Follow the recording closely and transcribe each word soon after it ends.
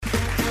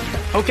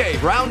Okay,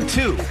 round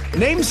two.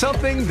 Name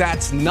something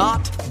that's not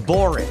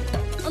boring.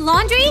 A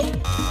laundry?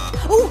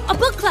 Ooh, a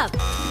book club.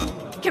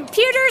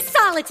 Computer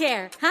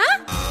solitaire,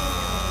 huh?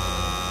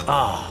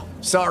 Ah,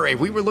 oh, sorry,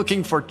 we were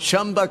looking for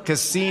Chumba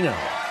Casino.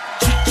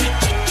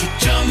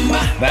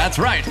 That's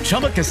right,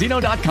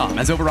 ChumbaCasino.com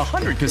has over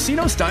 100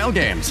 casino-style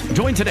games.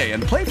 Join today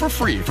and play for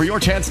free for your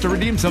chance to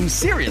redeem some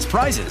serious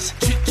prizes.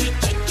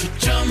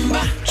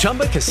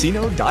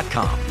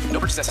 ChumbaCasino.com. No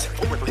purchase necessary.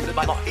 Void where prohibited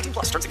by law. 18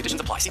 plus. Terms and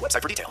conditions apply. See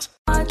website for details.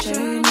 My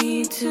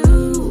journey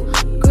to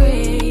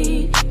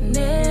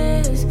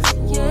greatness.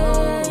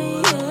 Yeah,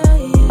 yeah,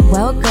 yeah.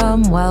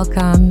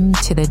 Welcome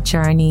to the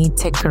Journey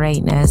to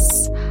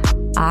Greatness.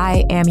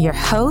 I am your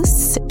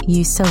host,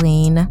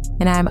 Yuseline,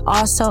 and I'm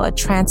also a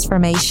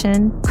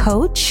transformation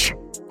coach,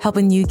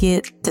 helping you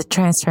get the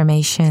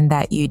transformation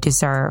that you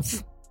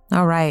deserve.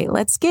 All right,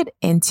 let's get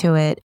into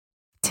it.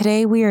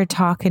 Today we are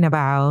talking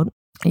about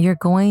you're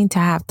going to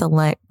have to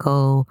let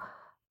go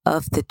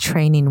of the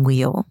training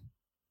wheel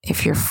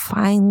if you're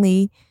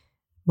finally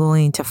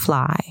going to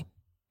fly.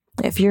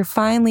 If you're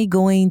finally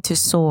going to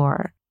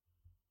soar,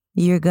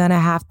 you're going to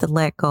have to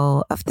let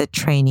go of the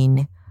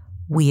training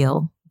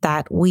wheel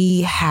that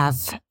we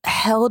have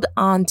held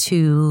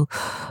onto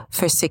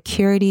for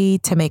security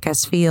to make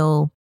us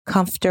feel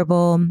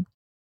comfortable.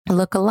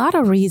 Look, a lot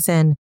of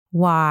reason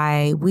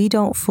why we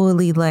don't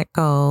fully let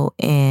go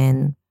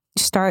and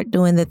start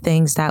doing the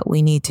things that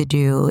we need to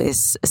do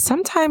is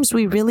sometimes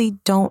we really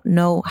don't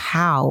know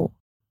how.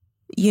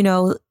 You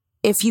know,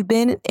 if you've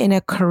been in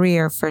a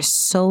career for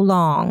so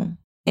long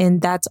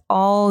and that's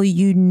all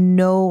you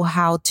know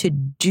how to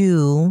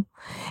do,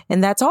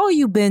 and that's all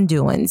you've been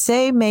doing,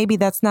 say maybe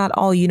that's not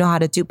all you know how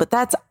to do, but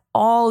that's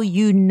all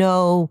you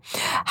know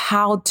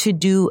how to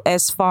do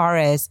as far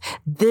as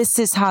this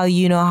is how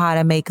you know how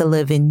to make a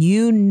living,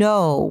 you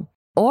know,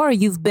 or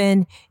you've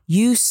been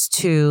used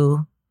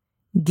to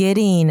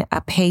getting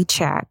a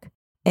paycheck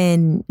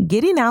and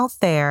getting out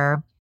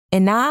there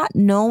and not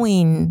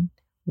knowing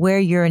where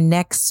your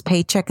next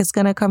paycheck is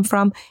going to come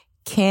from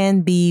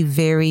can be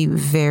very,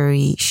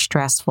 very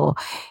stressful,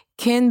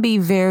 can be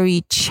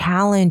very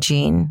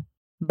challenging.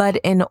 But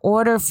in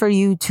order for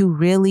you to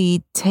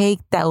really take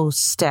those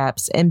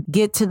steps and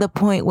get to the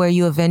point where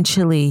you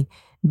eventually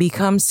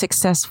become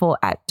successful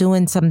at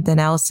doing something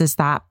else, is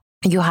that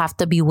you have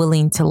to be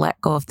willing to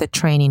let go of the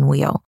training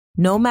wheel.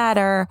 No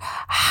matter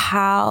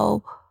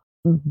how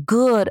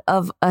good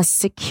of a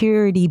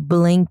security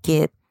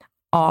blanket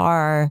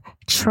our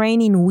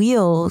training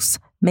wheels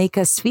make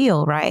us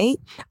feel, right?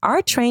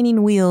 Our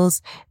training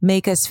wheels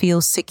make us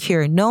feel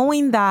secure,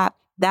 knowing that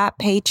that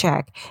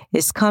paycheck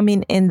is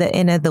coming in the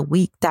end of the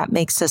week. That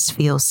makes us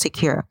feel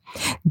secure.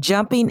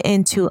 Jumping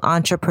into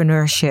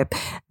entrepreneurship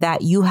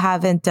that you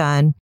haven't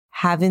done,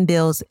 having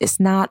bills is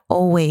not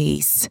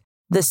always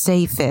the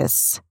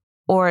safest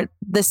or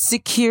the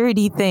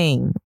security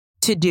thing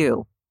to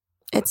do.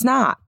 It's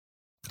not.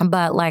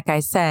 But like I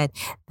said,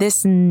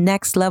 this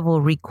next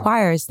level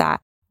requires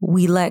that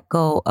we let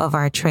go of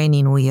our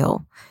training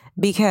wheel,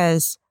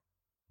 because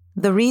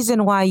the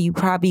reason why you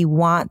probably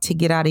want to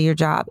get out of your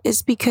job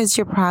is because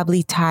you're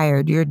probably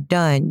tired, you're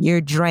done,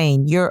 you're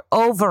drained, you're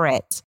over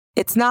it.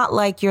 It's not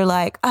like you're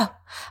like,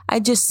 I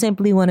just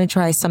simply want to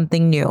try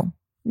something new.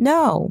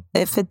 No,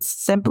 if it's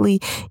simply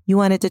you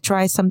wanted to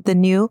try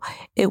something new,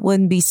 it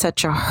wouldn't be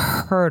such a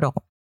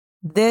hurdle.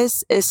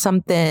 This is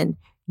something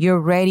you're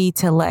ready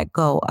to let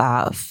go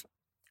of,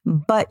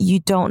 but you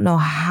don't know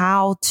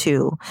how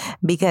to,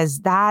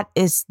 because that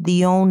is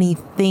the only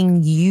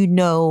thing you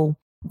know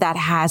that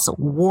has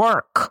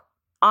work.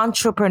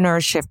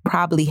 Entrepreneurship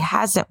probably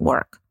hasn't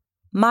worked.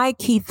 My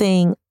key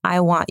thing I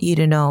want you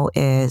to know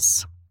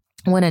is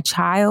when a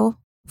child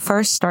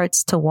first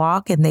starts to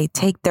walk and they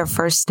take their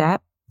first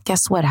step,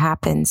 guess what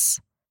happens?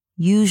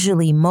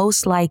 Usually,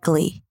 most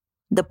likely,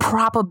 the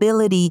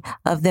probability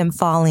of them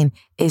falling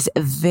is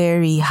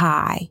very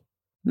high.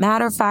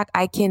 Matter of fact,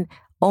 I can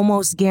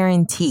almost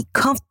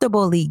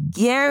comfortably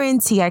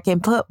guarantee, I can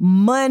put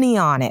money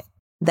on it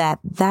that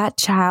that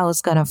child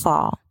is going to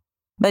fall.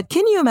 But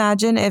can you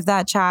imagine if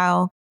that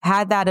child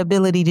had that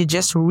ability to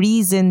just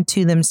reason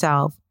to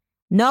themselves,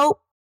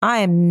 nope, I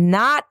am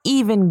not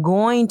even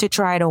going to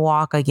try to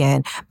walk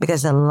again,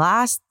 because the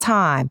last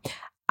time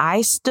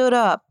I stood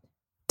up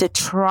to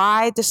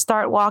try to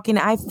start walking,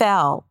 I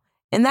fell.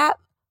 And that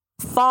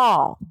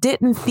fall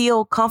didn't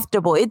feel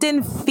comfortable. It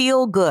didn't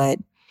feel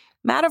good.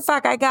 Matter of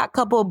fact, I got a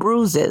couple of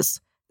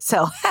bruises.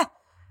 So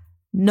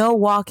no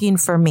walking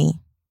for me.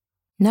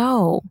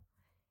 No,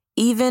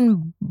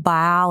 even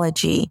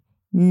biology,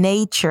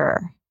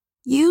 nature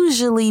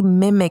usually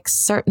mimics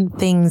certain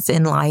things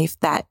in life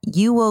that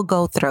you will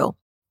go through.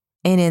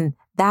 And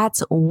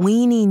that's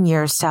weaning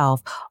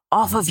yourself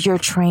off of your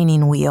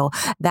training wheel,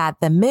 that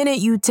the minute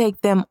you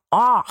take them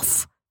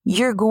off,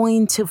 you're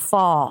going to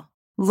fall.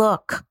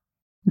 Look,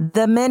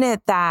 the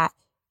minute that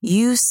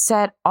you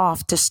set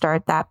off to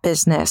start that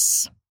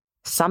business,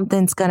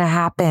 something's going to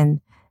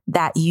happen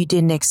that you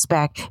didn't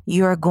expect.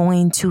 You're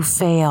going to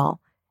fail.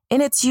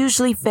 And it's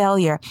usually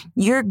failure.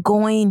 You're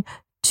going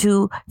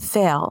to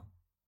fail.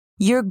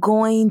 you're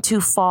going to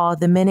fall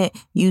the minute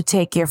you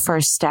take your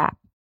first step.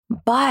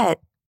 But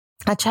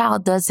a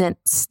child doesn't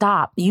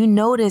stop. You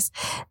notice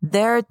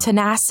their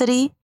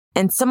tenacity,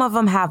 and some of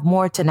them have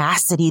more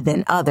tenacity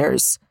than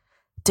others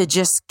to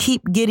just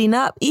keep getting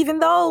up, even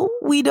though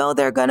we know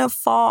they're going to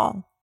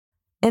fall.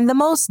 And the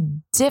most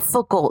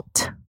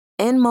difficult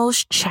and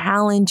most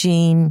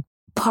challenging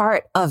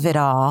part of it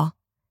all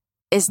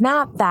is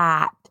not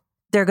that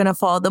they're going to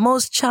fall. The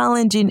most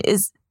challenging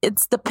is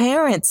it's the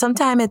parents.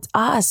 Sometimes it's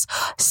us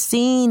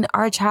seeing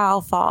our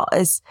child fall.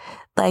 It's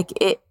like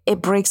it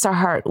breaks our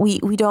heart. We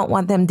don't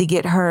want them to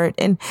get hurt.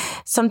 And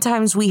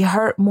sometimes we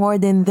hurt more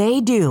than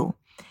they do,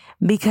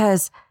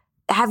 because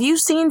have you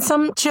seen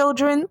some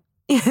children,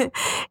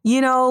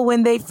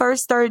 when they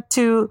first start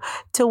to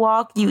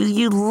walk,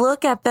 you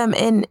look at them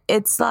and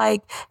it's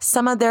like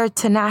some of their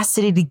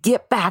tenacity to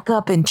get back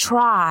up and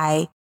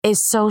try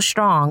is so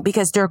strong,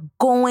 because they're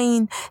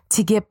going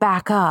to get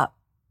back up,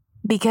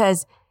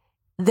 because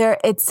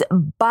it's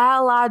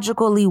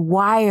biologically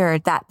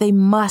wired that they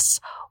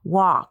must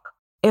walk.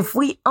 If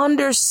we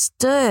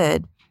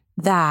understood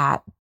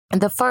that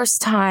the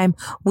first time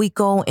we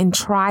go and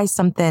try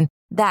something,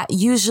 that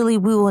usually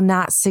we will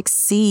not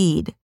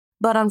succeed.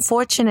 But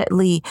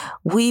unfortunately,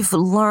 we've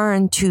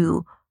learned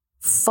to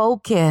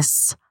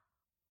focus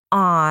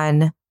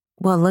on,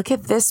 well, look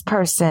at this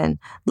person.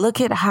 Look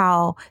at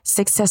how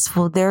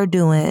successful they're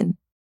doing.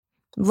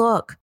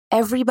 Look,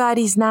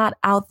 everybody's not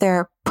out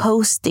there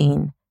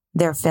posting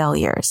their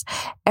failures.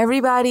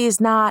 Everybody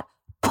is not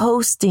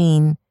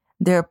posting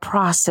their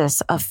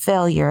process of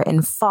failure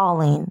and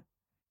falling.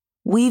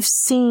 We've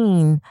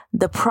seen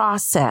the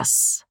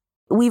process.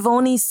 We've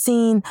only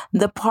seen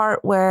the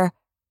part where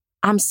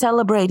I'm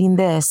celebrating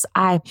this.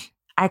 I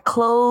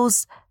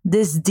close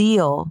this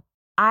deal.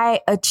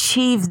 I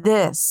achieved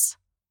this.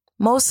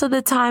 Most of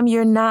the time,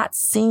 you're not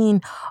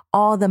seeing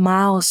all the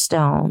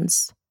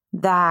milestones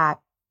that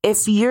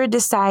if you're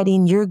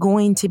deciding you're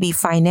going to be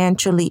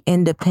financially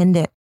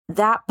independent,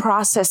 that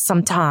process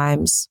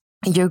sometimes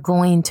you're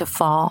going to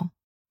fall.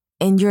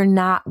 And you're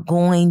not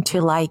going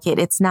to like it.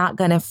 It's not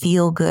going to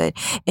feel good.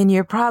 And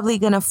you're probably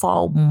going to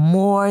fall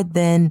more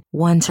than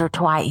once or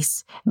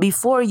twice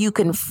before you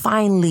can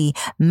finally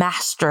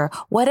master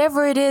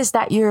whatever it is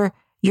that you're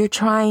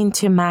trying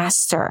to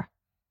master,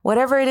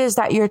 whatever it is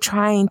that you're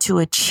trying to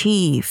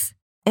achieve.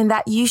 And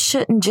that you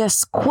shouldn't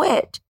just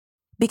quit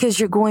because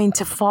you're going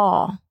to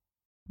fall.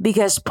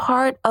 Because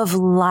part of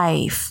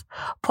life,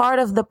 part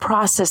of the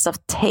process of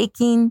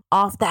taking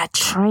off that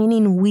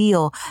training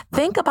wheel,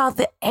 think about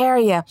the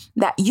area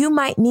that you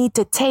might need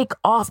to take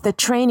off the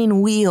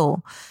training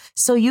wheel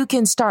so you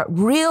can start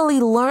really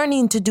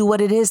learning to do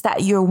what it is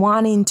that you're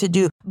wanting to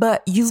do.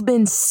 But you've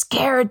been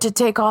scared to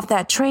take off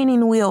that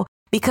training wheel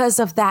because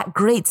of that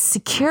great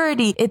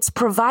security it's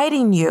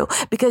providing you,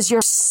 because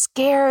you're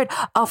scared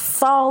of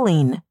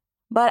falling.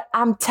 But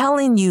I'm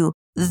telling you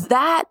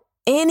that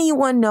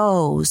anyone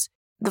knows,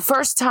 the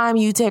first time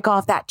you take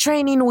off that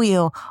training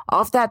wheel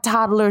off that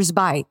toddler's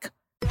bike.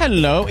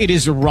 Hello, it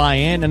is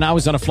Ryan, and I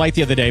was on a flight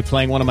the other day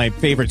playing one of my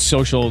favorite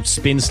social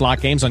spin slot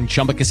games on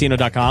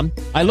ChumbaCasino.com.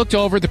 I looked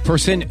over the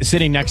person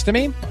sitting next to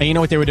me, and you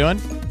know what they were doing?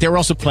 They were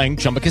also playing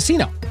Chumba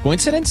Casino.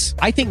 Coincidence?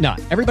 I think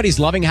not. Everybody's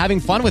loving having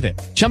fun with it.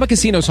 Chumba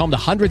Casino is home to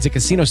hundreds of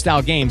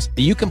casino-style games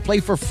that you can play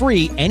for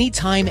free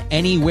anytime,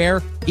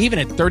 anywhere, even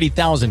at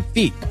 30,000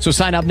 feet. So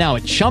sign up now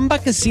at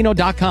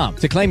ChumbaCasino.com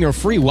to claim your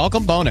free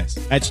welcome bonus.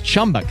 That's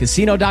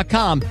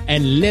ChumbaCasino.com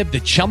and live the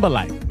Chumba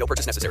life. No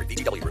purchase necessary.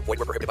 VGW. Void where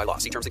prohibited by law.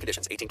 See terms and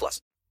conditions.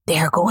 18+.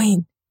 They're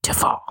going to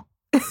fall.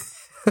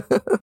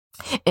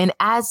 And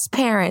as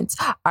parents,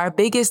 our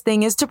biggest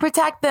thing is to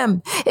protect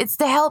them. It's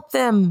to help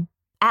them,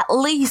 at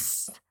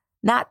least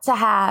not to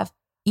have,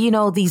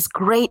 these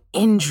great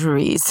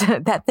injuries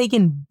that they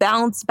can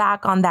bounce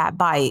back on that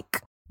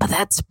bike. But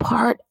that's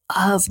part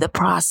of the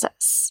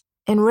process.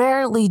 And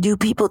rarely do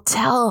people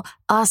tell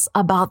us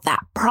about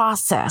that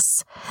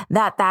process,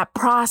 that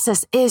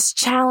process is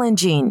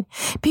challenging.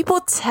 People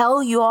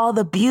tell you all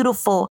the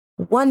beautiful,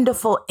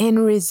 wonderful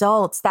end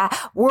results that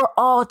we're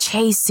all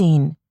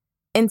chasing.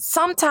 And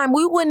sometimes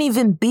we wouldn't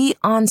even be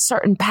on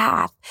certain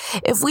path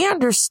if we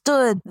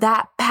understood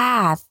that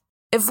path,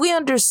 if we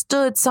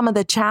understood some of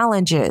the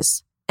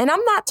challenges. And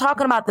I'm not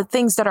talking about the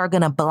things that are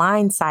going to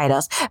blindside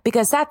us,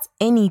 because that's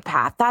any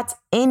path. That's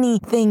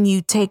anything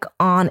you take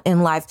on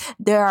in life.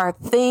 There are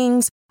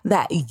things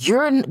that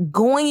you're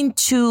going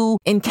to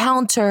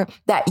encounter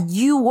that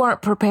you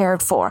weren't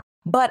prepared for.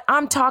 But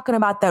I'm talking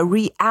about the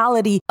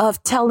reality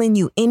of telling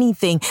you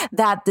anything,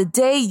 that the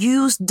day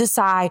you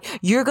decide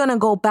you're going to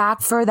go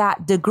back for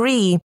that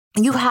degree,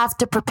 you have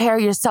to prepare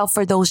yourself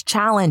for those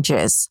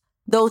challenges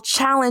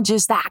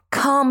that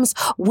comes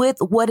with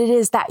what it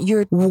is that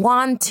you're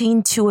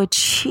wanting to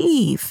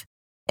achieve.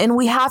 And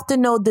we have to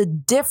know the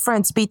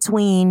difference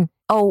between,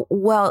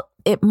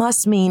 it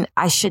must mean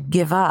I should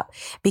give up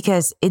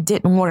because it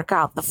didn't work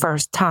out the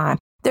first time.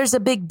 There's a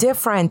big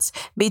difference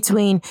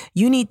between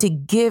you need to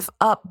give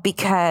up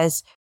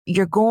because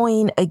you're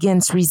going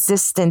against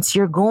resistance.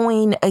 You're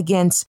going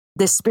against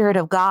the Spirit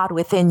of God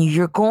within you.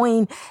 You're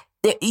going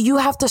You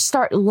have to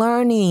start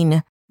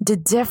learning the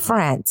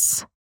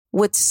difference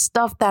with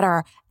stuff that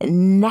are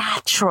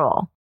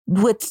natural,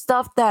 with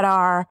stuff that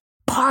are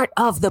part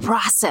of the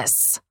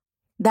process.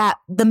 That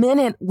the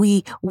minute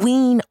we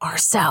wean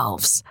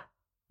ourselves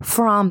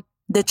from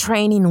the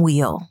training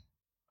wheel,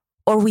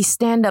 or we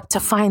stand up to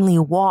finally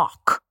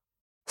walk.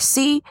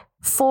 See,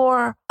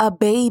 for a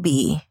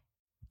baby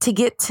to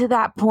get to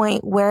that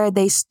point where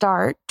they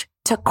start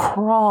to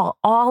crawl,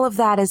 all of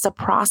that is a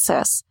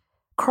process.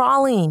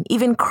 Crawling,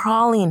 even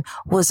crawling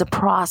was a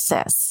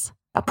process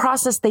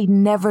they'd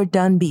never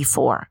done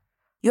before.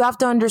 You have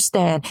to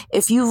understand,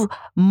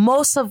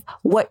 most of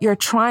what you're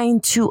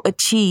trying to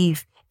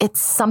achieve,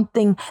 it's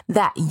something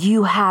that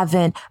you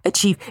haven't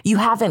achieved. You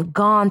haven't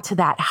gone to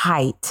that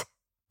height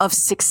of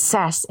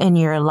success in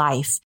your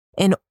life.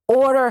 In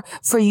order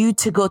for you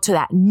to go to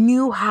that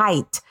new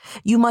height,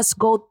 you must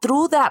go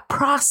through that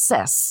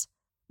process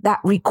that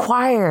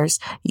requires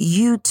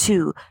you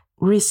to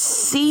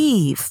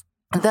receive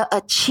the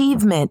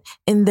achievement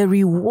and the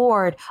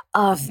reward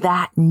of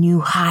that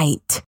new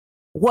height.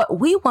 What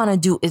we want to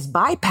do is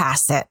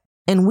bypass it.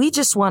 And we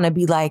just want to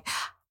be like,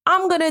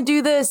 I'm going to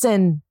do this,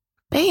 and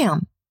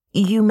bam,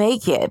 you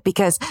make it,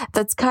 because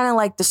that's kind of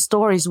like the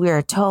stories we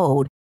are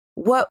told.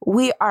 What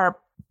we are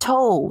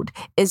told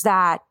is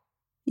that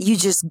you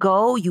just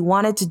go, you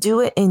wanted to do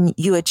it and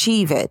you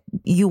achieve it.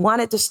 You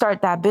wanted to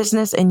start that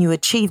business and you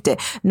achieved it.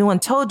 No one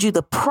told you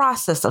the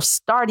process of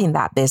starting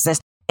that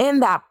business. In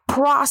that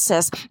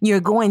process, you're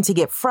going to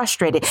get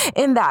frustrated.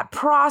 In that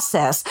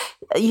process,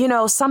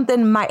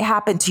 something might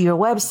happen to your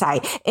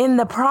website. In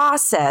the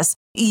process,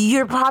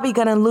 you're probably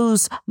going to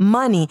lose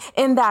money.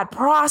 In that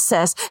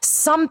process,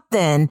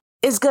 something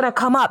is going to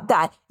come up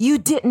that you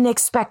didn't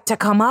expect to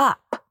come up.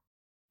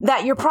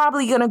 That you're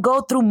probably going to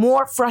go through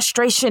more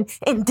frustration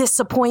and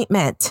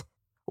disappointment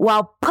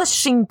while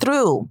pushing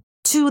through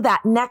to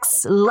that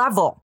next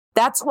level.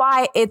 That's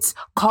why it's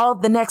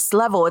called the next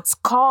level. It's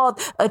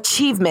called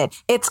achievement.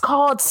 It's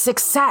called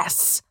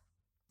success.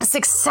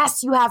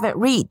 Success you haven't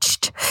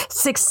reached.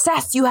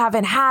 Success you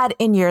haven't had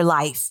in your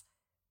life.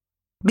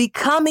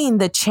 Becoming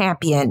the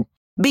champion.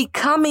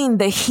 Becoming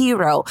the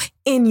hero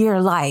in your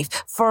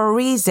life for a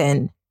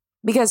reason.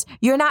 Because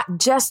you're not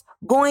just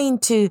going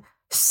to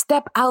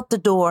step out the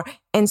door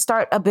and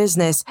start a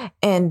business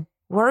and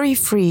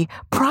worry-free,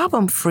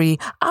 problem-free,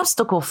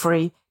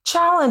 obstacle-free,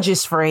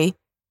 challenges-free.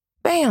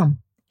 Bam,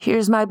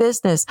 here's my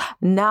business.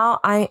 Now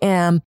I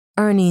am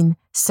earning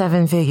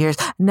 7 figures.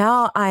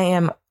 Now I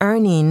am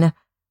earning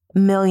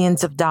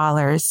millions of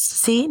dollars.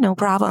 See, no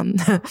problem.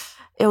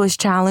 It was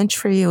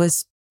challenge-free. It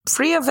was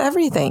free of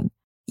everything.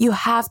 You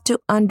have to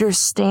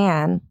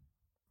understand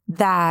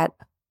that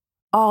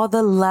all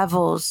the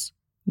levels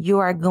you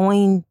are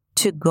going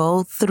to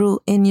go through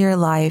in your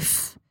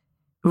life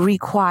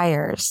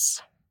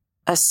requires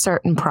a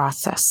certain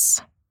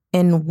process.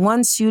 And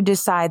once you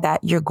decide that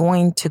you're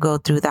going to go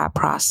through that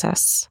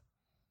process,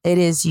 it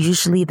is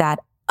usually that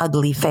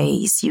ugly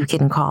phase, you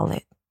can call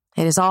it.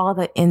 It is all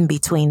the in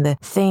between, the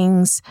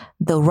things,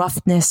 the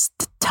roughness,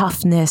 the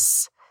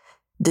toughness,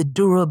 the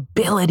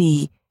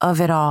durability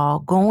of it all,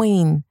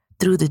 going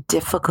through the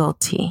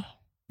difficulty.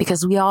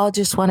 Because we all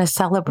just want to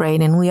celebrate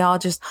and we all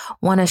just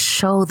want to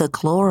show the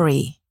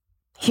glory.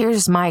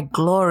 Here's my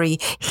glory.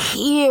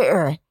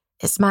 Here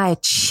is my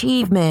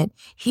achievement.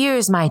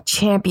 Here's my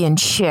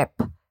championship.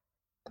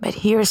 But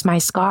here's my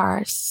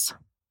scars.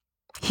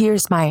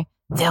 Here's my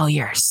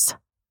failures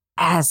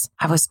as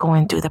I was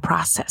going through the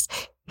process.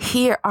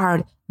 Here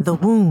are the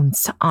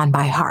wounds on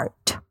my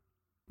heart.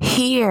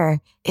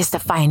 Here is the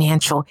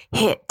financial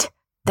hit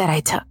that I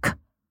took.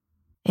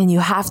 And you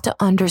have to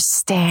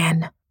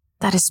understand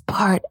that is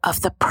part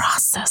of the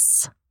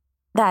process.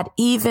 That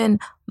even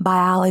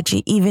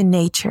biology, even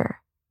nature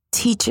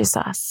teaches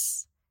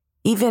us,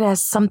 even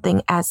as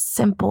something as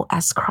simple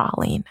as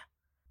crawling,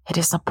 it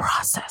is a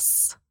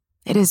process.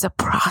 It is a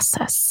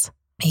process.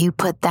 You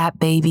put that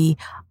baby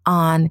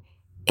on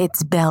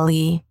its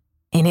belly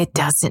and it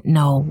doesn't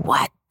know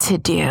what to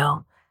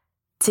do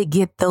to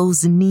get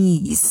those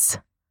knees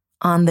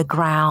on the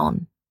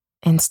ground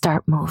and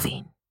start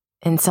moving.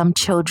 And some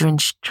children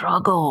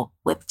struggle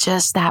with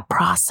just that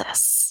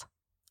process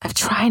of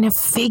trying to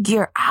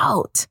figure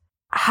out,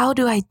 how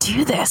do I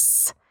do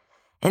this?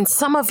 And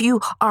some of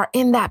you are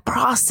in that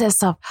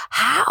process of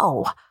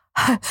how?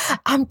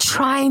 I'm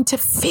trying to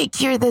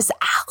figure this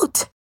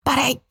out, but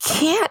I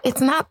can't.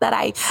 It's not that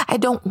I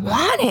don't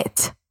want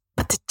it,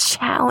 but the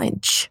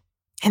challenge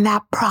and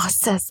that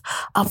process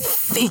of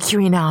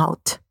figuring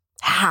out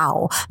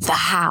how, the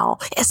how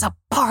is a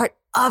part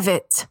of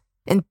it.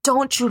 And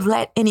don't you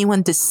let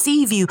anyone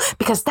deceive you,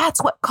 because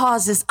that's what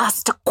causes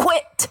us to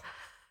quit.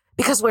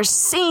 Because we're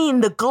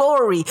seeing the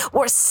glory,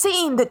 we're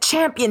seeing the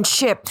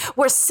championship,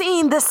 we're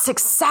seeing the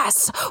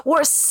success,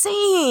 we're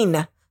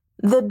seeing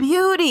the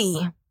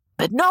beauty.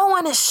 But no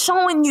one is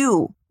showing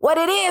you what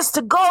it is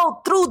to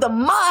go through the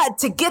mud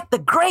to get the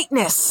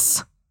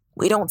greatness.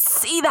 We don't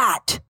see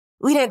that.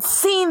 We didn't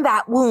see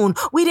that wound.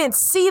 We didn't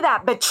see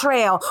that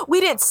betrayal. We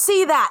didn't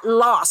see that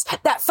loss,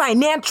 that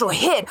financial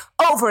hit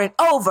over and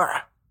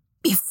over.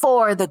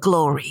 before the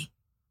glory.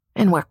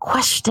 And we're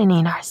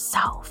questioning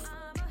ourselves.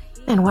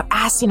 And we're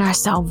asking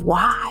ourselves,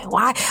 why?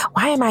 Why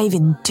am I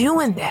even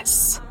doing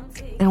this?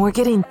 And we're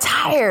getting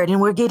tired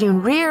and we're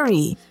getting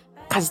weary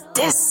because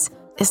this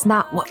is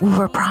not what we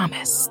were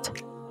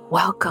promised.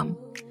 Welcome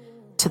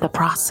to the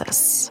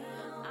process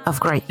of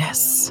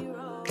greatness.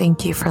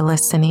 Thank you for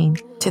listening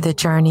to the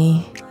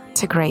Journey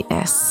to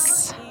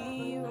Greatness.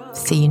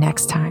 See you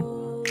next time.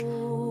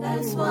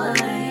 That's why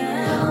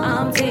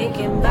I'm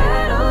taking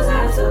battles.